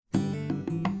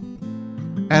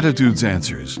Attitudes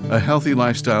Answers, a healthy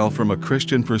lifestyle from a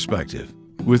Christian perspective,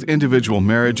 with individual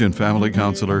marriage and family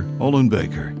counselor Olin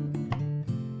Baker.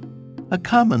 A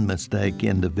common mistake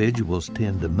individuals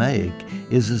tend to make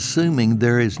is assuming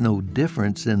there is no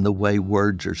difference in the way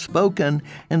words are spoken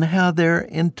and how they're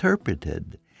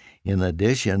interpreted. In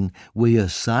addition, we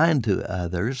assign to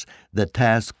others the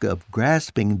task of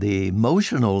grasping the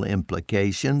emotional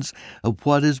implications of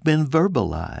what has been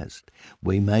verbalized.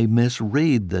 We may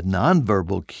misread the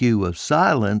nonverbal cue of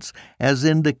silence as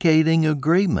indicating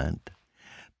agreement.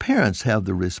 Parents have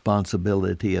the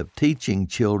responsibility of teaching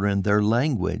children their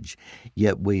language,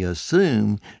 yet we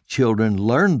assume children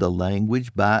learn the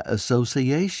language by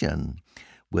association.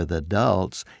 With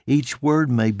adults, each word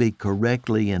may be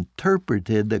correctly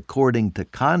interpreted according to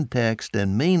context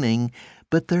and meaning,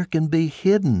 but there can be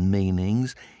hidden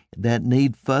meanings that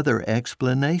need further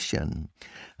explanation.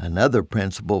 Another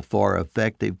principle for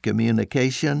effective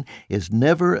communication is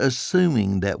never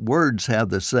assuming that words have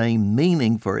the same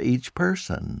meaning for each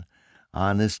person.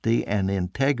 Honesty and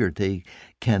integrity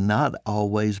cannot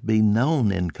always be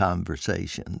known in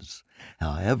conversations.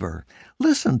 However,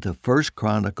 listen to 1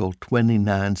 Chronicles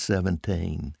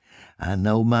 29:17. I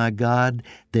know, my God,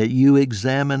 that you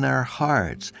examine our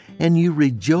hearts, and you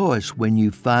rejoice when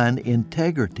you find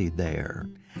integrity there.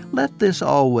 Let this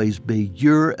always be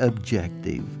your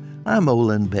objective. I'm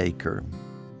Olin Baker.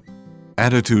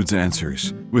 Attitudes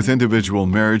Answers, with individual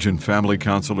marriage and family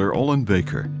counselor Olin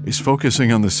Baker, is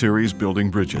focusing on the series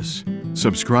Building Bridges.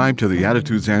 Subscribe to the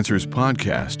Attitudes Answers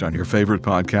podcast on your favorite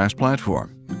podcast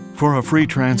platform. For a free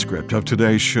transcript of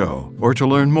today's show or to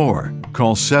learn more,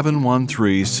 call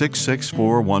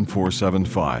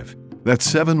 713-664-1475. That's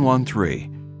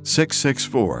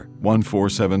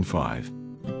 713-664-1475.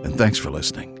 And thanks for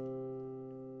listening.